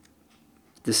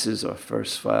This is our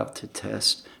first file to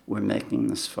test. We're making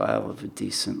this file of a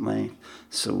decent length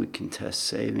so we can test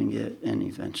saving it and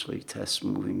eventually test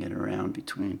moving it around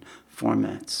between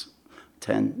formats.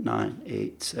 10, 9,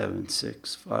 8, 7,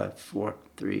 6, 5, 4,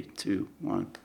 3, 2, 1.